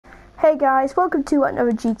Hey guys, welcome to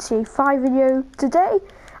another GTA 5 video. Today,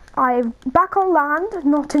 I'm back on land,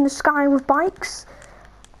 not in the sky with bikes.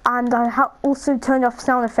 And I have also turned off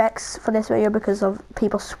sound effects for this video because of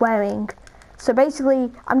people swearing. So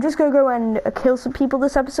basically, I'm just going to go and kill some people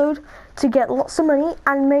this episode to get lots of money,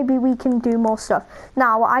 and maybe we can do more stuff.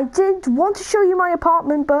 Now, I did want to show you my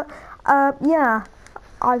apartment, but yeah,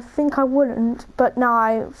 I think I wouldn't. But now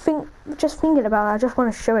I think, just thinking about it, I just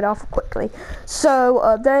want to show it off quickly.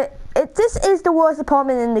 So this is the worst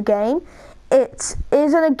apartment in the game. It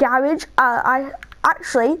is in a garage.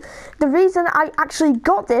 The reason I actually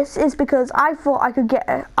got this is because I thought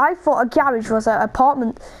a garage was an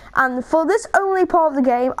apartment, and for this only part of the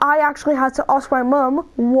game, I actually had to ask my mum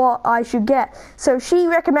what I should get. So she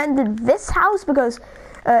recommended this house because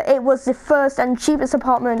it was the first and cheapest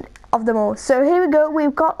apartment of them all. So here we go.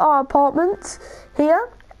 We've got our apartment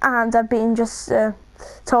here, and I've been just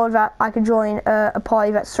told that I could join a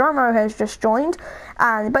party that Serrano has just joined,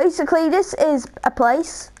 and basically this is a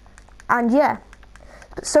place, and yeah.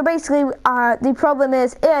 So basically, the problem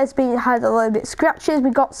is it has had a little bit of scratches. We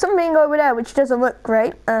got something over there which doesn't look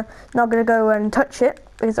great. Not gonna go and touch it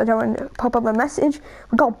because I don't want to pop up a message.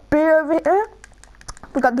 We got beer over here.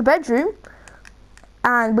 We got the bedroom,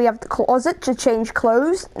 and we have the closet to change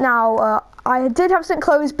clothes. Now, I did have some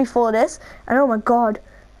clothes before this, and oh my god,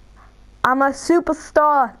 I'm a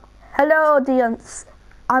superstar. Hello, audience.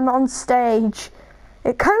 I'm on stage.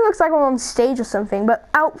 It kind of looks like I'm on stage or something, but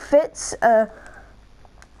outfits.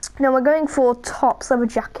 Now we're going for tops, leather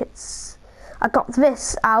jackets. I got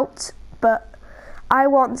this out, but I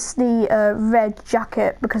want the red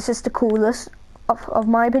jacket because it's the coolest, of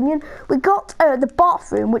my opinion. We got the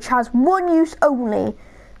bathroom, which has one use only.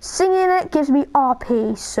 Singing it gives me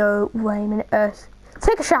RP, so wait a minute.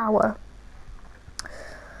 Take a shower.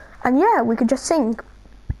 And yeah, we could just sing.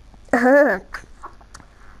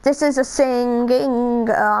 This is a singing.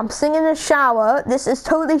 I'm singing in the shower. This is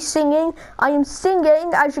totally singing. I am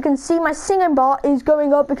singing. As you can see, my singing bar is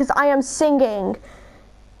going up because I am singing.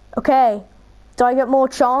 Okay. Do I get more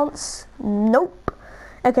chance? Nope.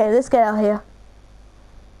 Okay, let's get out of here.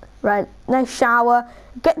 Right. Nice shower.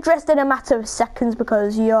 Get dressed in a matter of seconds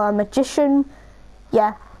because you're a magician.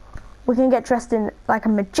 Yeah. We can get dressed in like a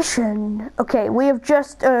magician. Okay, we have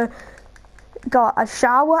just got a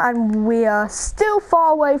shower, and we are still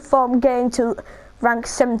far away from getting to rank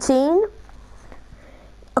 17.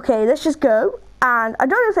 Okay, let's just go. And I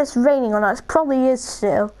don't know if it's raining or not. It probably is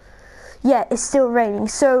still. Yeah, it's still raining.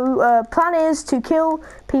 So plan is to kill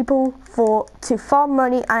people to farm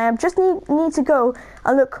money. I just need to go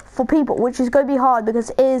and look for people, which is going to be hard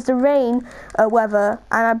because it is the rain weather,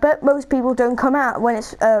 and I bet most people don't come out when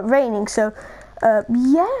it's raining. So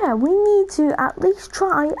yeah, we need to at least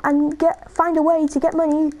try and find a way to get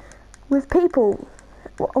money with people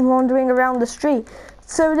wandering around the street.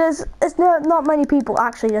 So there's not many people.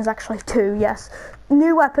 Actually, there's actually two. Yes.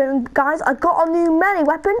 New weapon, guys. I got a new melee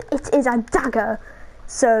weapon. It is a dagger.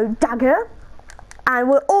 So dagger, and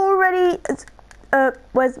we're already.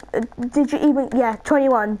 Did you even? Yeah,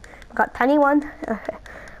 21. We got 21.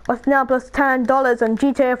 What's now plus $10 on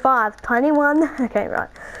GTA 5? 21. Okay, right.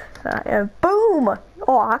 Boom.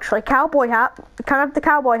 Oh, actually, cowboy hat. Can I have the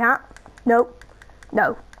cowboy hat? Nope.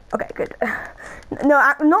 No. Okay, good.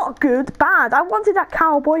 No, not good. Bad. I wanted that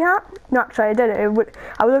cowboy hat. No, actually, I didn't.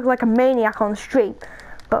 I would look like a maniac on the street.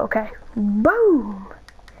 But okay. Boom.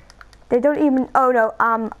 They don't even. Oh no.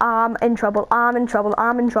 I'm in trouble. I'm in trouble.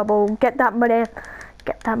 I'm in trouble. Get that money.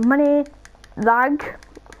 Get that money. Lag.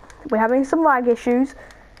 We're having some lag issues.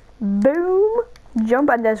 Boom. Jump,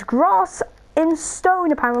 and there's grass in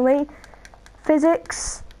stone apparently.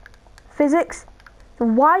 Physics.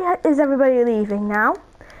 Why is everybody leaving now?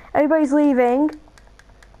 Everybody's leaving.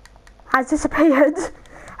 Has disappeared.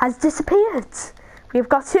 We've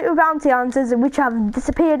got two bounty hunters which have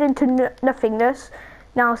disappeared into nothingness.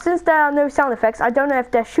 Now, since there are no sound effects, I don't know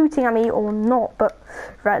if they're shooting at me or not, but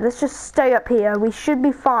right, let's just stay up here. We should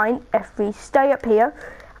be fine if we stay up here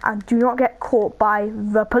and do not get caught by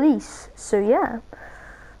the police. So yeah.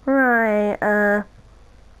 Right,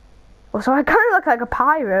 well, so I kind of look like a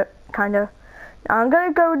pirate, kind of. I'm going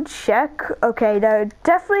to go check. Okay, they're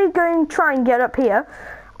definitely going to try and get up here.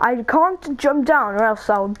 I can't jump down or else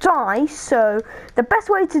I'll die, so the best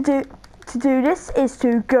way to do this is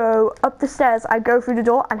to go up the stairs. I go through the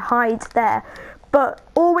door and hide there.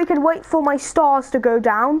 Or we could wait for my stars to go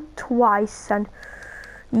down twice, and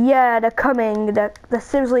yeah, they're coming. They're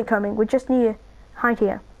seriously coming. We just need to hide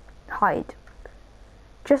here. Hide.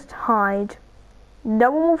 Just hide. No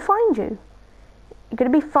one will find you. You're gonna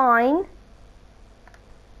be fine.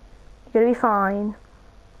 You're gonna be fine.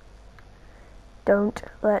 Don't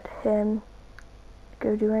let him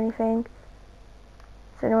go do anything.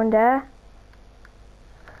 Is anyone there?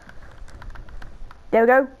 There we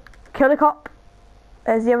go. Kill the cop.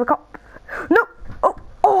 There's the other cop. No!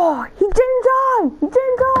 Oh, he didn't die! He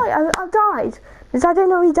didn't die! I died. Because I didn't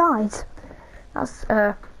know he died. That's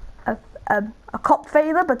a cop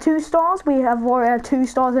failure, but 2 stars. We have already had 2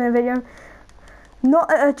 stars in a video.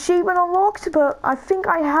 Not an achievement unlocked, but I think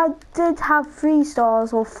I did have 3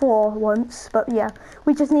 stars or 4 once. But yeah,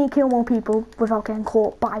 we just need to kill more people without getting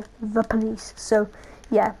caught by the police. So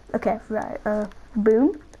yeah, okay, right.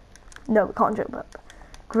 Boom. No, we can't jump up.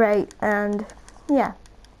 Great, and yeah.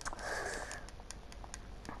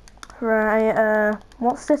 Right,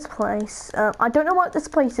 what's this place? I don't know what this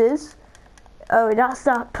place is. Oh, that's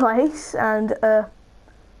that place, and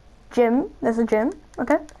gym. There's a gym,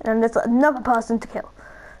 okay, and there's another person to kill.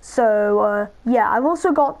 So yeah, I've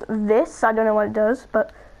also got this. I don't know what it does,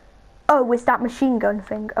 but oh, it's that machine gun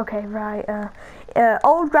thing. Okay, right.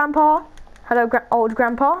 Old grandpa. Hello, old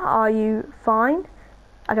grandpa. Are you fine?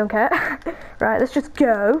 I don't care. Right, let's just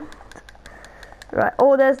go. Right.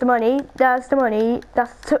 Oh, there's the money. There's the money.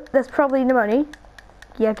 That's probably the money.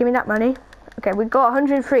 Yeah, give me that money. Okay, we've got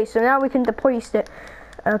 103, so now we can deposit it.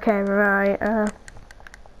 Okay, right.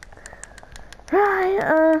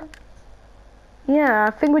 Yeah,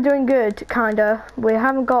 I think we're doing good, kinda. We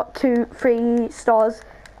haven't got 3 stars,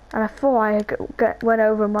 and I thought I went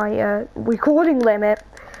over my recording limit.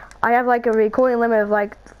 I have like a recording limit of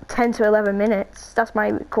like 10 to 11 minutes. That's my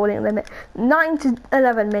recording limit. 9 to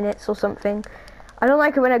 11 minutes or something. I don't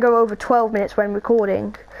like it when I go over 12 minutes when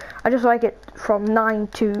recording. I just like it from 9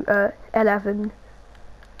 to 11.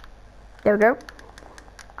 There we go.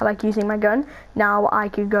 I like using my gun. Now I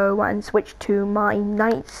could go and switch to my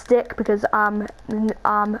nightstick because I'm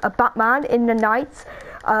a Batman in the night.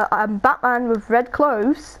 I'm Batman with red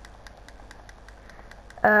clothes.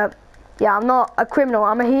 Yeah, I'm not a criminal.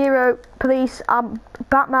 I'm a hero. Police. I'm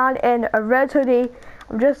Batman in a red hoodie.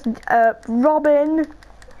 I'm just Robin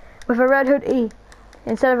with a red hoodie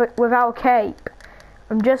instead of without a cape.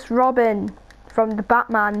 I'm just Robin from the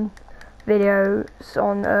Batman videos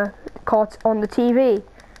on the TV.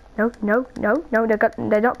 No,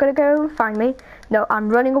 they're not gonna go find me. No, I'm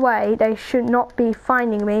running away. They should not be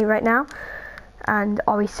finding me right now. And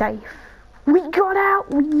are we safe? We got out!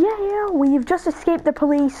 Yeah, we've just escaped the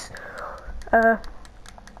police.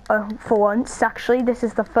 For once, actually, this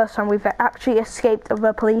is the first time we've actually escaped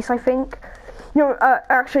the police, I think. No,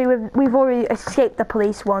 actually, we've already escaped the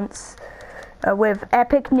police once. With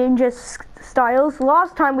epic ninja styles.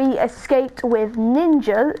 Last time we escaped with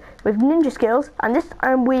ninja skills, and this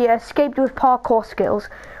time we escaped with parkour skills.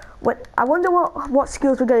 I wonder what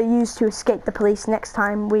skills we're going to use to escape the police next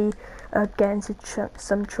time we get into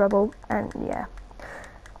some trouble. And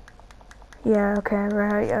yeah, okay,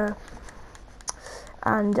 right.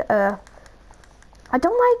 And I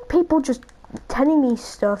don't like people just telling me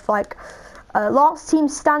stuff like last team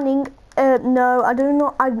standing. No, I do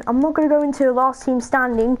not. I'm not going to go into last team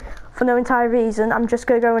standing for no entire reason. I'm just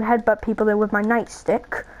going to go and headbutt people in with my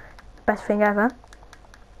nightstick. Best thing ever.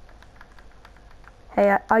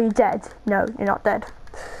 Hey, are you dead? No, you're not dead.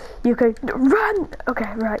 You could run.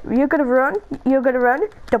 Okay, right. You're gonna run. You're gonna run.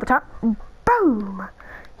 Double tap. Boom.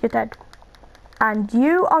 You're dead. And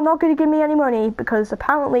you are not going to give me any money because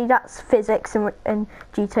apparently that's physics in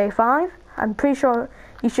GTA 5. I'm pretty sure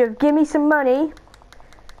you should give me some money.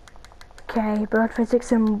 Okay, blood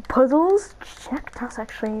physics and puzzles. Check, that's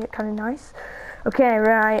actually kind of nice. Okay,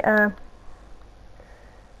 right,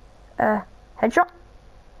 headshot.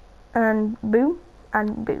 And boom,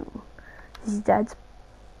 and boom. Is he dead?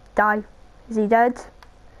 Die. Is he dead?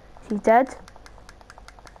 Is he dead?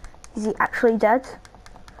 Is he actually dead?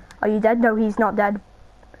 Are you dead? No, he's not dead.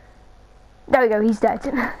 There we go, he's dead.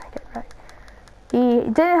 Okay, right. He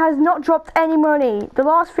has not dropped any money. The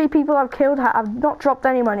last 3 people I've killed have not dropped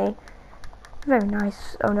any money. Very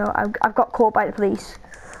nice. Oh no, I've got caught by the police.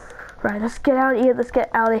 Right, let's get out of here. Let's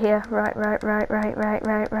get out of here. Right. Right,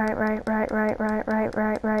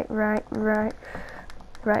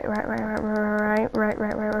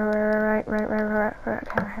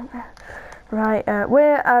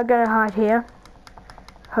 we're gonna hide here.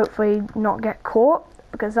 Hopefully not get caught,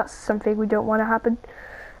 because that's something we don't want to happen.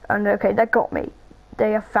 And okay, they got me.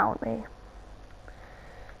 They have found me.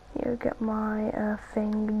 You get my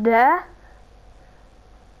thing there.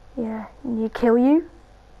 Yeah, you kill you.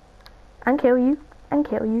 And kill you. And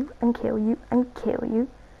kill you. And kill you. And kill you.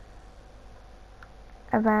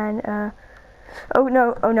 And then, oh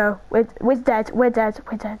no. We're dead. We're dead.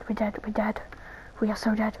 We are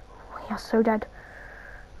so dead. We are so dead.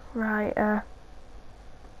 Right,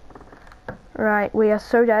 Right, we are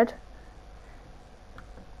so dead.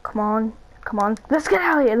 Come on, come on. Let's get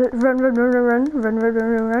out of here. Run, run, run, run, run, run, run, run,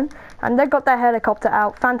 run, run. And they got their helicopter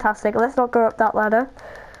out. Fantastic. Let's not go up that ladder.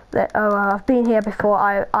 I've been here before.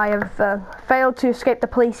 I have failed to escape the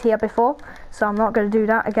police here before, so I'm not going to do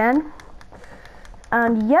that again.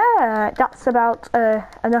 And yeah, that's about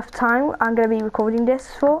enough time I'm going to be recording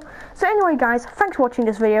this for. So anyway guys, thanks for watching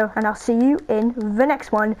this video, and I'll see you in the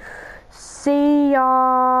next one. See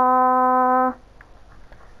ya!